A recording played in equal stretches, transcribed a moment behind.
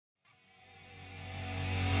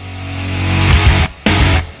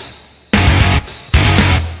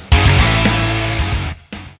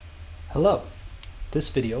Hello, this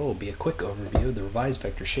video will be a quick overview of the revised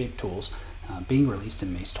vector shape tools being released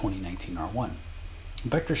in MACE 2019 R1.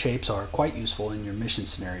 Vector shapes are quite useful in your mission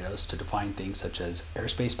scenarios to define things such as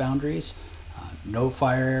airspace boundaries, no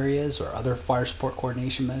fire areas or other fire support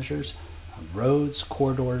coordination measures, roads,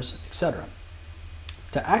 corridors, etc.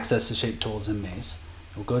 To access the shape tools in MACE,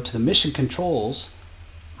 you'll go to the Mission Controls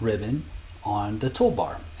ribbon on the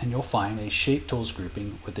toolbar, and you'll find a Shape Tools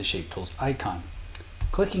grouping with the Shape Tools icon.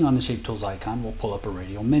 Clicking on the Shape Tools icon will pull up a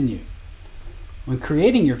radial menu. When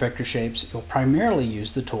creating your vector shapes, you'll primarily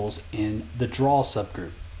use the tools in the Draw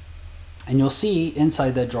subgroup. And you'll see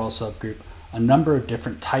inside that Draw subgroup a number of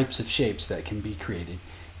different types of shapes that can be created,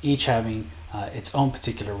 each having its own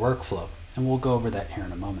particular workflow. And we'll go over that here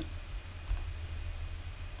in a moment.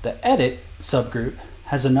 The Edit subgroup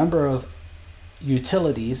has a number of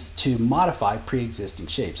utilities to modify pre-existing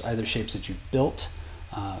shapes, either shapes that you've built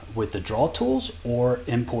with the draw tools or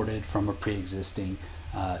imported from a pre-existing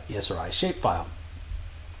ESRI shapefile.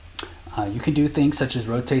 You can do things such as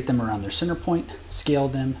rotate them around their center point, scale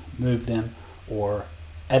them, move them, or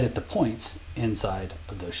edit the points inside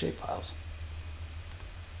of those shapefiles.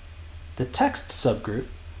 The Text subgroup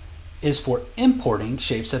is for importing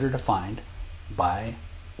shapes that are defined by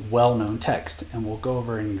well-known text, and we'll go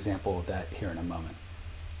over an example of that here in a moment.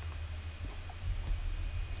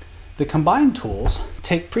 The Combine tools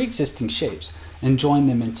take pre-existing shapes and join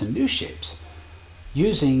them into new shapes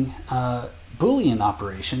using Boolean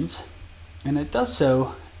operations, and it does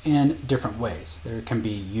so in different ways. There can be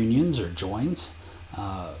unions or joins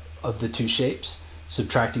of the two shapes,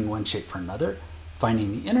 subtracting one shape from another,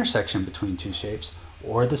 finding the intersection between two shapes,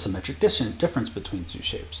 or the symmetric difference between two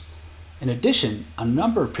shapes. In addition, a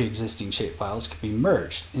number of pre-existing shapefiles can be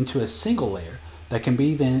merged into a single layer that can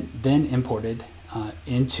be then imported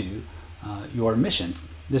into your mission.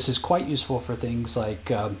 This is quite useful for things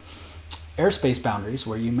like airspace boundaries,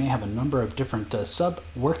 where you may have a number of different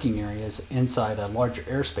sub-working areas inside a larger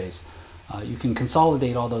airspace. You can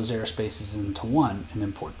consolidate all those airspaces into one and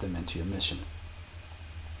import them into your mission.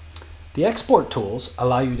 The export tools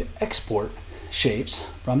allow you to export shapes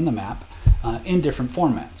from the map in different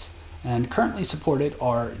formats. And currently supported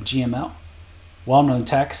are GML, well-known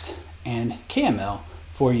text, and KML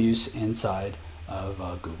for use inside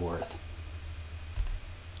of Google Earth.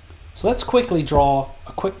 So let's quickly draw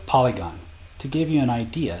a quick polygon to give you an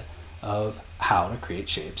idea of how to create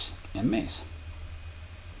shapes in MACE.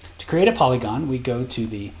 To create a polygon, we go to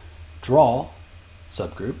the Draw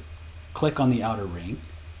subgroup, click on the outer ring,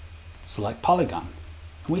 select Polygon,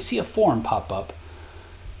 and we see a form pop up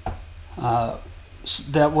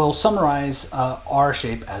that will summarize our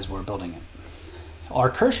shape as we're building it. Our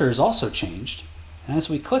cursor is also changed, and as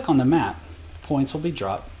we click on the map, points will be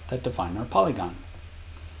dropped that define our polygon.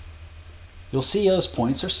 You'll see those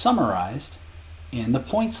points are summarized in the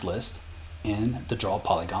points list in the Draw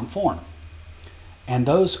Polygon form. And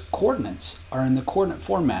those coordinates are in the coordinate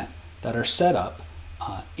format that are set up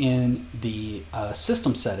in the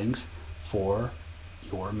system settings for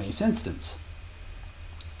your MACE instance.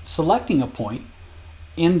 Selecting a point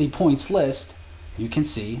in the points list, you can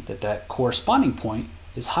see that that corresponding point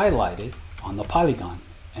is highlighted on the polygon.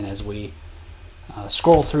 And as we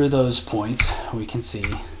scroll through those points, we can see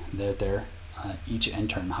that they're each in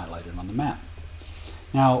turn highlighted on the map.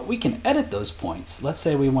 Now we can edit those points. Let's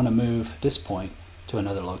say we want to move this point to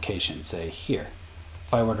another location, say here.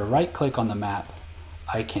 If I were to right click on the map,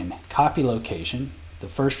 I can copy location. The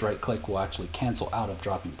first right click will actually cancel out of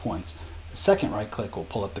dropping points. The second right click will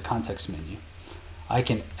pull up the context menu. I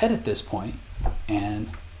can edit this point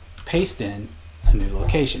and paste in a new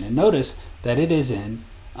location. And notice that it is in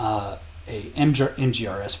a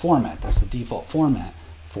MGRS format. That's the default format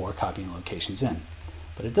for copying locations in.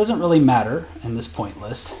 But it doesn't really matter in this point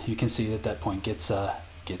list. You can see that that point gets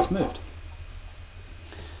moved.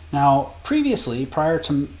 Now, previously, prior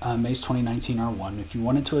to MACE 2019 R1, if you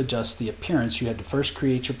wanted to adjust the appearance, you had to first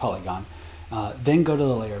create your polygon, then go to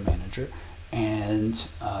the Layer Manager and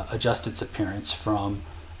adjust its appearance from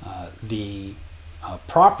the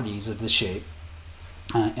properties of the shape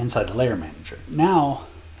inside the Layer Manager. Now,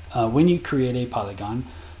 when you create a polygon,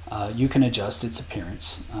 you can adjust its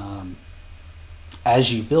appearance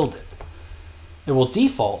as you build it. It will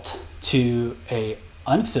default to a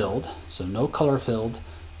unfilled, so no color filled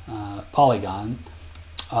polygon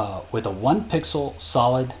with a 1 pixel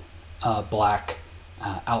solid black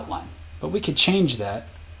outline. But we could change that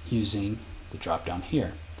using the drop down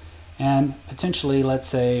here. And potentially, let's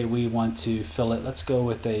say we want to fill it, let's go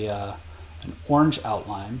with an orange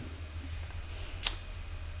outline.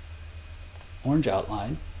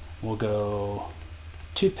 We'll go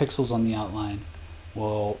 2 pixels on the outline.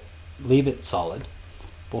 We'll leave it solid.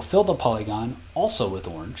 We'll fill the polygon also with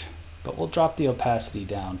orange, but we'll drop the opacity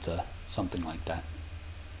down to something like that.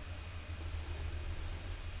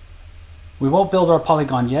 We won't build our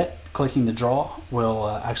polygon yet. Clicking the draw will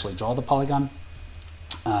actually draw the polygon,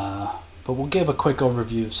 but we'll give a quick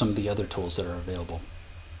overview of some of the other tools that are available.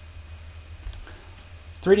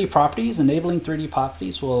 3D properties. Enabling 3D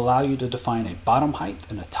properties will allow you to define a bottom height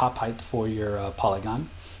and a top height for your polygon.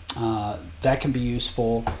 That can be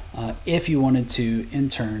useful if you wanted to in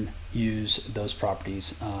turn use those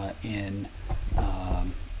properties in a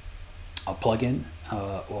plugin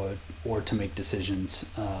or to make decisions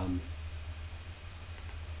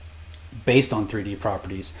based on 3D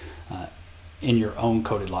properties in your own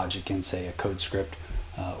coded logic in, say, a code script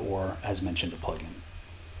or, as mentioned, a plugin.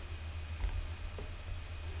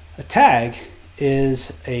 A tag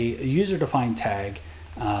is a user-defined tag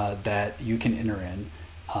that you can enter in,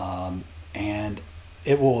 and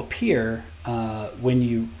it will appear when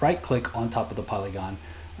you right-click on top of the polygon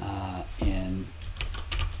in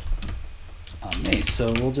MACE.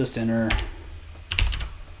 So we'll just enter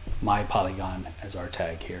my polygon as our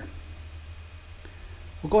tag here.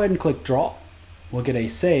 We'll go ahead and click Draw. We'll get a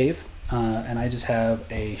save, and I just have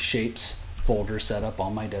a shapes folder set up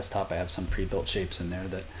on my desktop. I have some pre-built shapes in there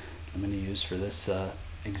that I'm going to use for this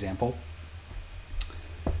example.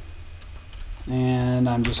 And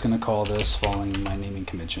I'm just going to call this, following my naming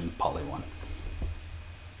convention, Poly1.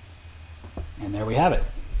 And there we have it.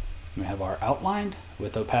 We have our outlined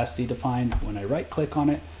with opacity defined. When I right-click on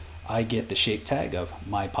it, I get the shape tag of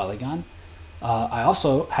my polygon. I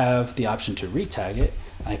also have the option to retag it.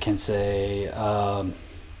 I can say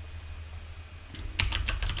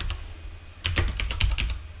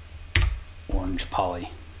orange poly.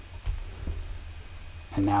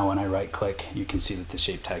 And now when I right click, you can see that the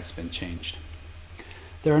shape tag's been changed.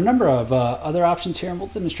 There are a number of other options here, and we'll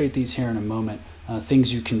demonstrate these here in a moment,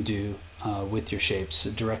 things you can do with your shapes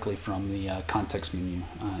directly from the context menu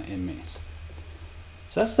in MACE.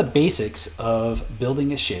 So that's the basics of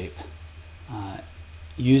building a shape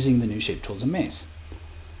using the new shape tools in MACE.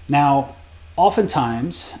 Now,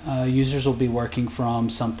 oftentimes, users will be working from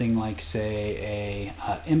something like, say,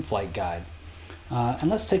 a in-flight guide. And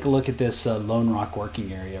let's take a look at this Lone Rock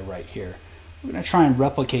working area right here. We're going to try and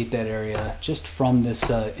replicate that area just from this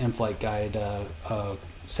in-flight guide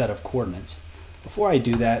set of coordinates. Before I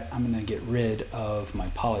do that, I'm going to get rid of my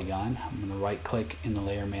polygon. I'm going to right-click in the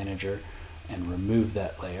Layer Manager and remove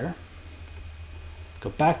that layer. Go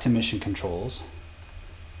back to Mission Controls,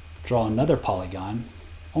 draw another polygon,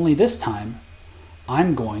 only this time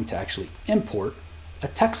I'm going to actually import a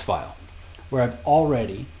text file where I've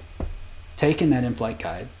already taken that in-flight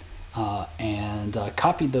guide and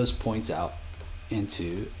copied those points out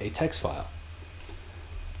into a text file.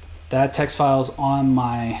 That text file is on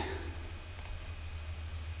my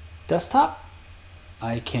desktop.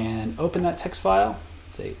 I can open that text file,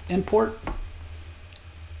 say import,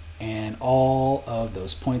 and all of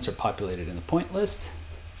those points are populated in the point list.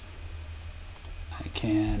 I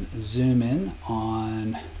can zoom in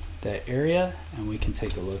on that area and we can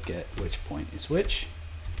take a look at which point is which.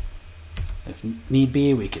 If need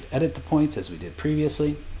be, we could edit the points as we did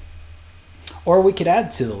previously, or we could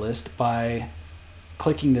add to the list by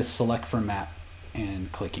clicking this select from map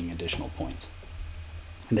and clicking additional points.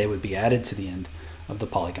 And they would be added to the end of the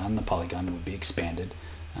polygon. The polygon would be expanded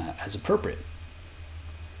as appropriate.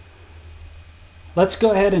 Let's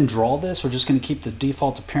go ahead and draw this. We're just going to keep the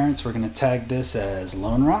default appearance. We're going to tag this as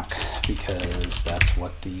Lone Rock because that's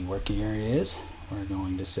what the working area is. We're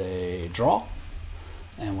going to say draw,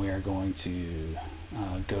 and we are going to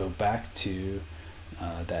go back to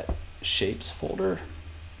that shapes folder,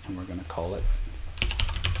 and we're going to call it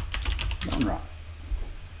Lone Rock.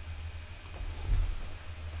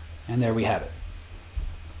 And there we have it.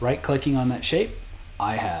 Right clicking on that shape,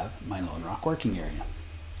 I have my Lone Rock working area.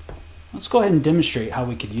 Let's go ahead and demonstrate how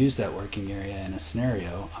we could use that working area in a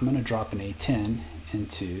scenario. I'm going to drop an A10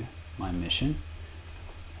 into my mission,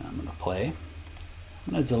 and I'm going to play.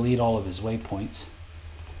 I'm going to delete all of his waypoints,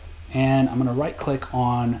 and I'm going to right click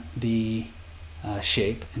on the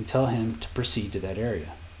shape and tell him to proceed to that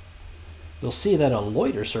area. You'll see that a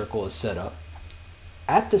loiter circle is set up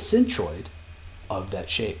at the centroid of that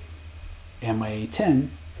shape, and my A10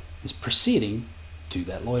 is proceeding to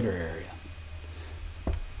that loiter area.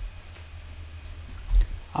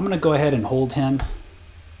 I'm going to go ahead and hold him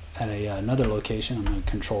at another location. I'm going to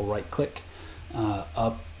control right click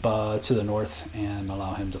up to the north and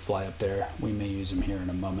allow him to fly up there. We may use him here in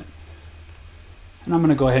a moment. And I'm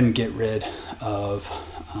going to go ahead and get rid of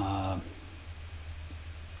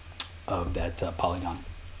that polygon.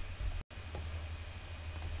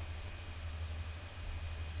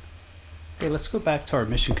 Okay, let's go back to our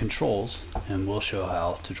mission controls and we'll show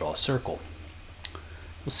how to draw a circle.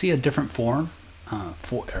 We'll see a different form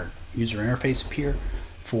for our user interface appear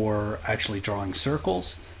for actually drawing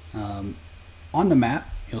circles. On the map,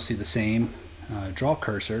 you'll see the same draw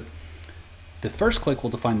cursor. The first click will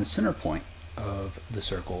define the center point of the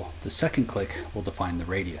circle. The second click will define the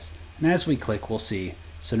radius. And as we click, we'll see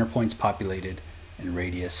center point's populated and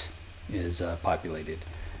radius is populated.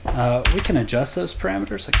 We can adjust those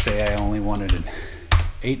parameters. Like say I only wanted an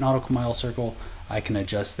 8 nautical mile circle, I can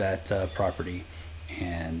adjust that property,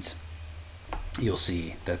 and you'll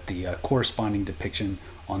see that the corresponding depiction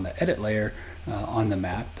on the edit layer on the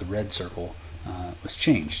map, the red circle, was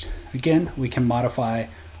changed. Again, we can modify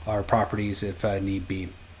our properties if need be,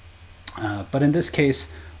 but in this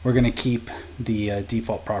case we're going to keep the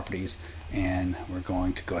default properties and we're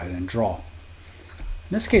going to go ahead and draw.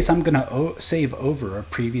 In this case, I'm going to save over a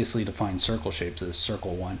previously defined circle shape, so this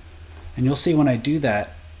circle 1. And you'll see when I do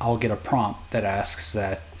that, I'll get a prompt that asks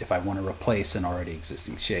that if I want to replace an already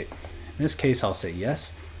existing shape. In this case, I'll say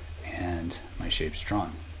yes, and my shape's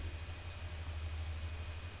drawn.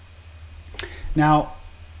 Now,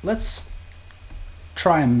 let's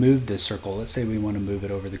try and move this circle. Let's say we want to move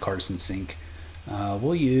it over the Carson sink.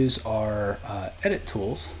 We'll use our edit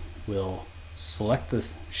tools. We'll select the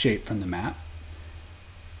shape from the map,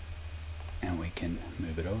 and we can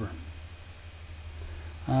move it over.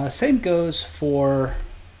 Same goes for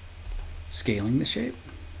scaling the shape.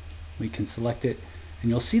 We can select it, and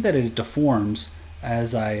you'll see that it deforms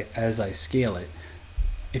as I scale it.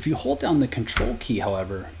 If you hold down the control key,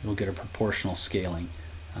 however, you'll get a proportional scaling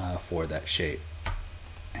for that shape.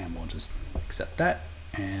 And we'll just accept that,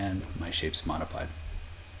 and my shape's modified.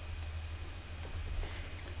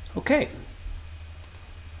 Okay,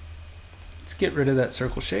 let's get rid of that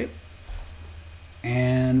circle shape,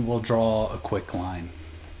 and we'll draw a quick line.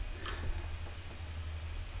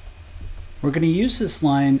 We're going to use this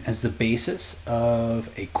line as the basis of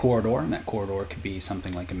a corridor, and that corridor could be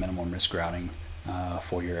something like a minimum risk routing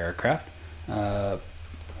for your aircraft. We'll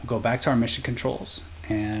go back to our mission controls,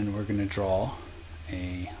 and we're going to draw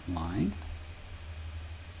a line.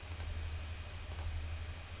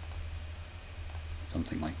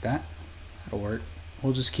 Something like that. That'll work.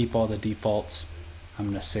 We'll just keep all the defaults. I'm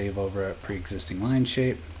going to save over a pre-existing line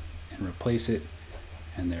shape and replace it,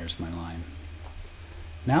 and there's my line.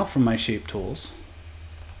 Now from my shape tools,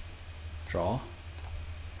 draw,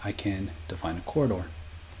 I can define a corridor.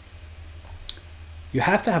 You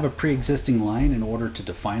have to have a pre-existing line in order to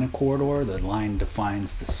define a corridor. The line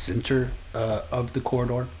defines the center of the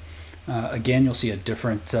corridor. Again, you'll see a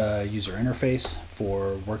different user interface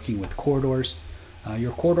for working with corridors.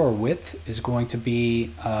 Your corridor width is going to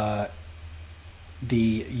be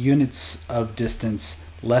the units of distance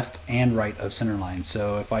left and right of center line.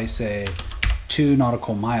 So if I say 2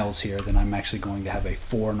 nautical miles here, then I'm actually going to have a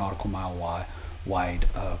 4 nautical mile wide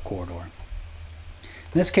corridor.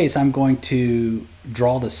 In this case, I'm going to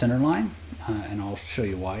draw the center line, and I'll show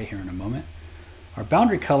you why here in a moment. Our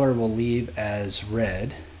boundary color we'll leave as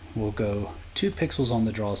red. We'll go 2 pixels on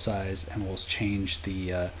the draw size, and we'll change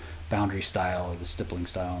the boundary style, or the stippling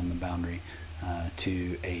style on the boundary,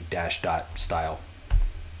 to a dash dot style.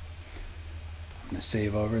 I'm going to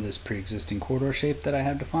save over this pre-existing corridor shape that I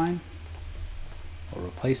have defined. I'll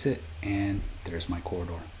replace it, and there's my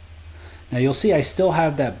corridor. Now you'll see I still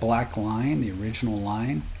have that black line, the original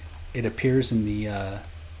line. It appears in the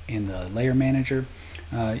layer manager.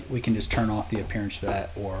 We can just turn off the appearance for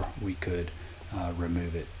that, or we could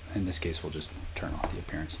remove it. In this case, we'll just turn off the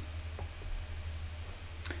appearance.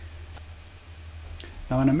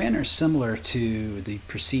 Now in a manner similar to the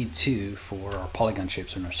proceed to for our polygon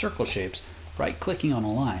shapes and our circle shapes, right-clicking on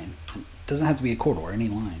a line, it doesn't have to be a corridor, any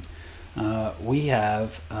line. We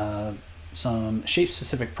have some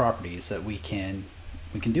shape-specific properties that we can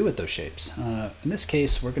do with those shapes. In this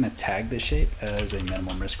case, we're going to tag this shape as a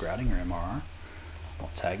minimum risk routing, or MRR.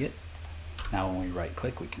 I'll tag it. Now when we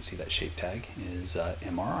right-click, we can see that shape tag is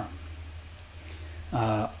MRR.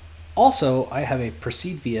 Also, I have a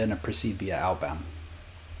proceed via and a proceed via outbound.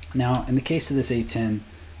 Now, in the case of this A10,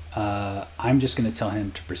 I'm just going to tell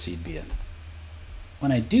him to proceed via.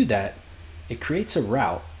 When I do that, it creates a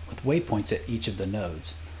route with waypoints at each of the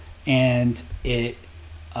nodes, and it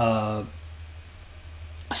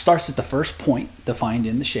starts at the first point defined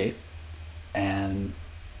in the shape and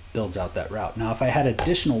builds out that route. Now if I had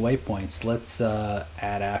additional waypoints, let's add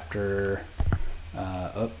after,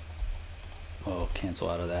 we'll cancel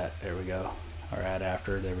out of that, there we go, or add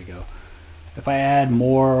after, there we go. If I add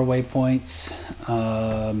more waypoints,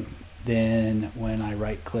 then when I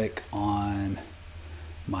right click on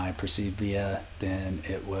my proceed via, then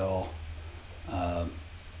it will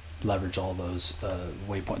leverage all those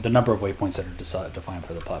the number of waypoints that are defined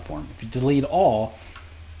for the platform. If you delete all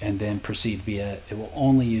and then proceed via, it will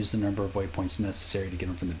only use the number of waypoints necessary to get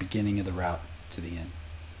them from the beginning of the route to the end.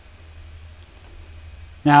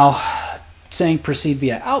 Now, saying proceed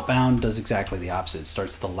via outbound does exactly the opposite. It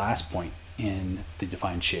starts at the last point in the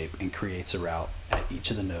defined shape and creates a route at each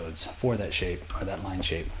of the nodes for that shape or that line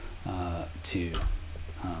shape to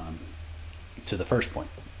the first point.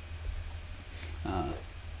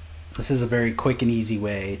 This is a very quick and easy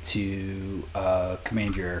way to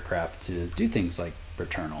command your aircraft to do things like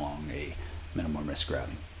return along a minimum risk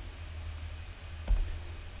routing.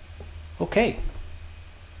 Okay.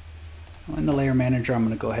 In the layer manager, I'm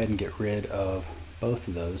going to go ahead and get rid of both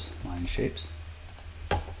of those line shapes.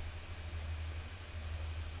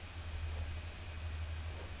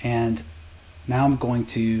 And now I'm going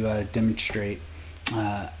to demonstrate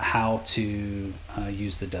how to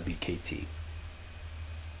use the WKT.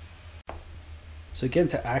 So again,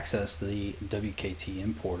 to access the WKT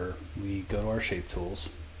importer, we go to our shape tools,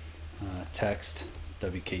 text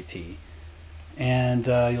WKT, and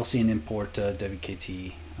you'll see an import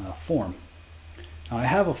WKT form. Now I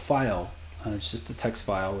have a file, it's just a text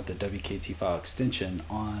file with a WKT file extension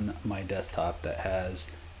on my desktop that has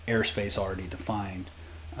airspace already defined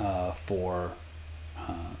for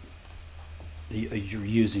you're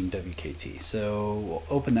using WKT. So we'll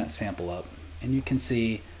open that sample up and you can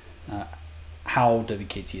see how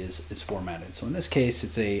WKT is formatted. So in this case,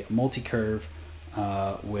 it's a multi-curve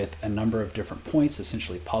with a number of different points,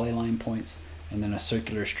 essentially polyline points, and then a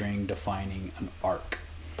circular string defining an arc.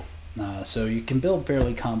 So you can build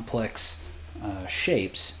fairly complex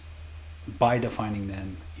shapes by defining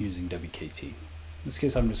them using WKT. In this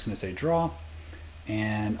case, I'm just going to say draw,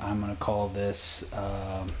 and I'm going to call this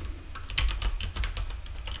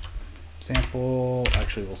sample.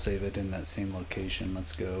 Actually, we'll save it in that same location.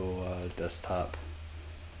 Let's go desktop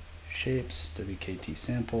shapes, WKT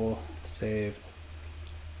sample, save,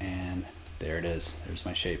 and there it is. There's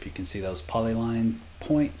my shape. You can see those polyline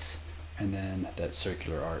points and then that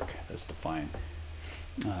circular arc that's defined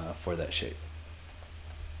for that shape.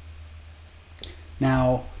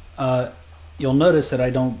 Now, you'll notice that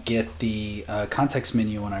I don't get the context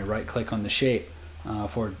menu when I right click on the shape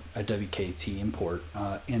for a WKT import.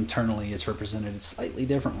 Internally, it's represented slightly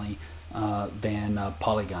differently than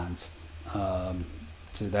polygons.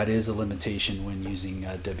 So that is a limitation when using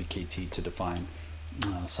WKT to define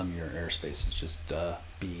some of your airspaces. Just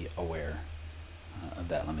be aware of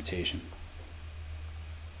that limitation.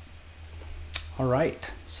 All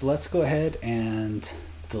right, so let's go ahead and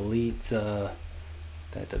delete that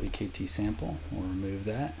WKT sample. We'll remove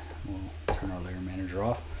that. We'll turn our layer manager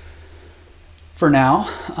off for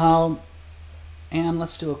now. And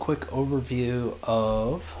let's do a quick overview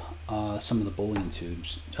of some of the Boolean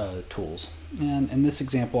tools. And in this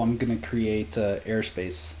example, I'm going to create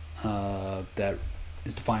airspace that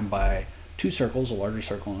is defined by two circles, a larger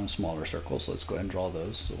circle and a smaller circle. So let's go ahead and draw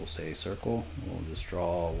those. So we'll say circle. We'll just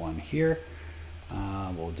draw one here.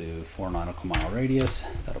 We'll do 4 nautical mile radius.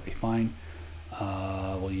 That'll be fine.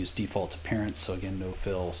 We'll use default appearance. So again, no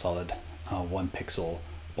fill, solid 1 pixel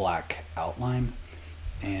black outline.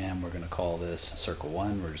 And we're going to call this circle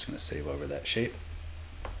 1. We're just going to save over that shape.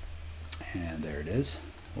 And there it is.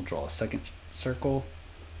 We'll draw a second circle.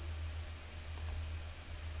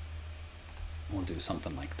 We'll do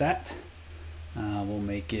something like that. We'll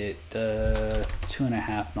make it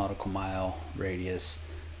 2.5 nautical mile radius.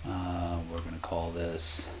 We're going to call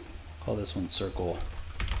this one circle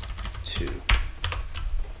 2.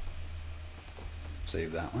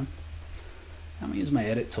 Save that one. I'm going to use my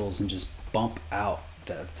edit tools and just bump out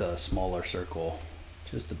that smaller circle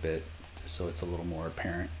just a bit, just so it's a little more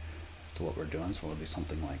apparent as to what we're doing. So we'll do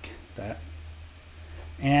something like that.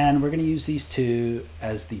 And we're going to use these two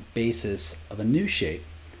as the basis of a new shape.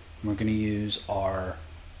 And we're going to use our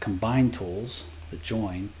combine tools, the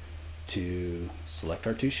join, to select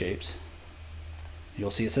our two shapes.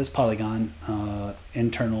 You'll see it says polygon.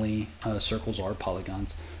 Internally, circles are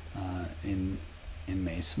polygons in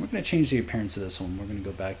MACE. And we're going to change the appearance of this one. We're going to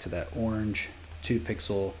go back to that orange 2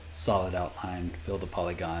 pixel solid outline, fill the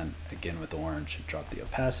polygon again with orange, and drop the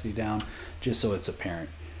opacity down just so it's apparent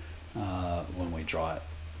when we draw it.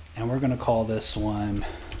 And we're going to call this one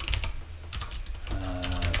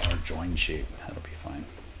our join shape. That'll be fine.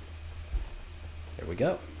 There we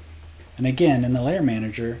go. And again, in the layer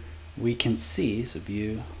manager, we can see, so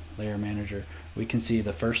view, layer manager, we can see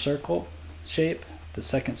the first circle shape, the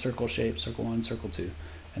second circle shape, circle 1, circle 2,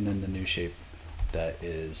 and then the new shape that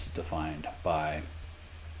is defined by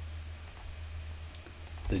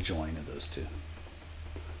the join of those two.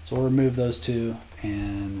 So we'll remove those two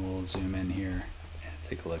and we'll zoom in here and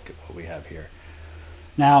take a look at what we have here.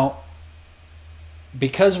 Now,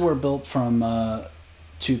 because we're built from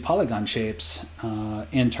two polygon shapes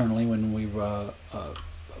internally, when we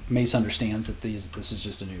MACE understands that this is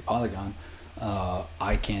just a new polygon,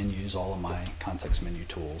 I can use all of my context menu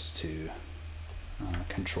tools to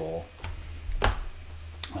control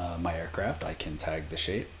my aircraft. I can tag the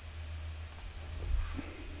shape.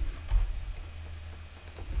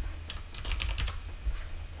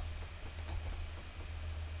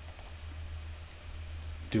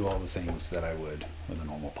 Do all the things that I would with a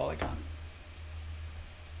normal polygon.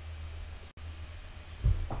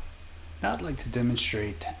 Now I'd like to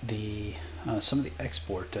demonstrate some of the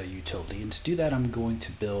export utility, and to do that I'm going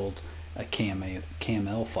to build a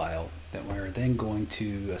KML file that we're then going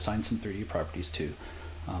to assign some 3D properties to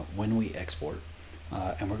when we export,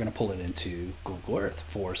 and we're going to pull it into Google Earth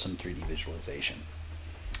for some 3D visualization.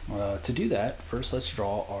 To do that, first let's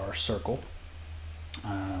draw our circle.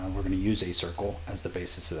 We're going to use a circle as the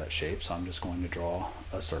basis of that shape, so I'm just going to draw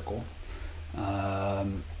a circle.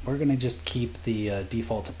 We're going to just keep the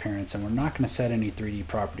default appearance, and we're not going to set any 3D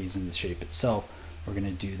properties in the shape itself. We're going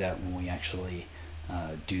to do that when we actually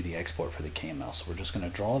do the export for the KML. So we're just going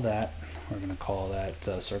to draw that. We're going to call that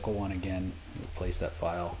circle 1 again, replace that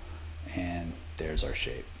file, and there's our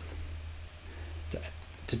shape.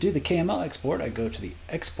 To do the KML export, I go to the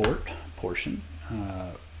export portion,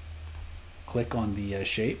 click on the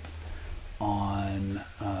shape on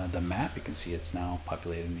the map. You can see it's now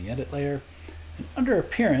populated in the edit layer. And under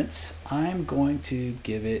appearance, I'm going to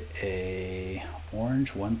give it a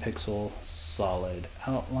orange 1 pixel solid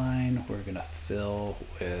outline. We're going to fill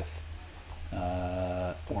with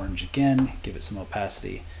orange again, give it some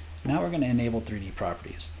opacity. Now we're going to enable 3D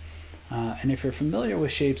properties. And if you're familiar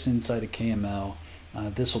with shapes inside of KML,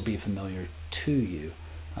 this will be familiar to you.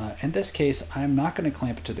 In this case, I'm not going to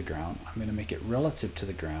clamp it to the ground. I'm going to make it relative to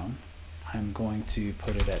the ground. I'm going to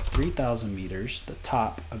put it at 3,000 meters, the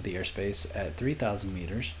top of the airspace at 3,000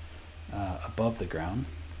 meters above the ground.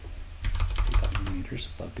 3,000 meters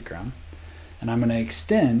above the ground. And I'm going to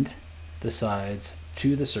extend the sides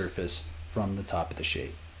to the surface from the top of the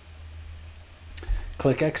shape.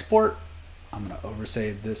 Click export. I'm going to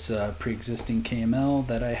oversave this pre-existing KML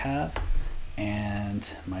that I have, and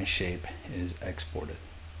my shape is exported.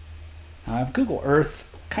 Now I have Google Earth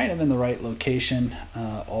kind of in the right location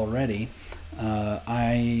already.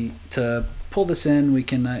 To pull this in, we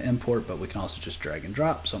can import, but we can also just drag and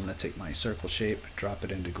drop. So I'm going to take my circle shape, drop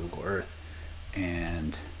it into Google Earth,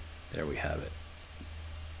 and there we have it.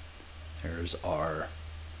 There's our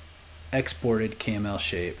exported KML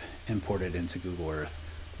shape imported into Google Earth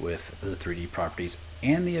with the 3D properties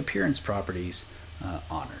and the appearance properties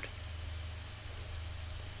honored.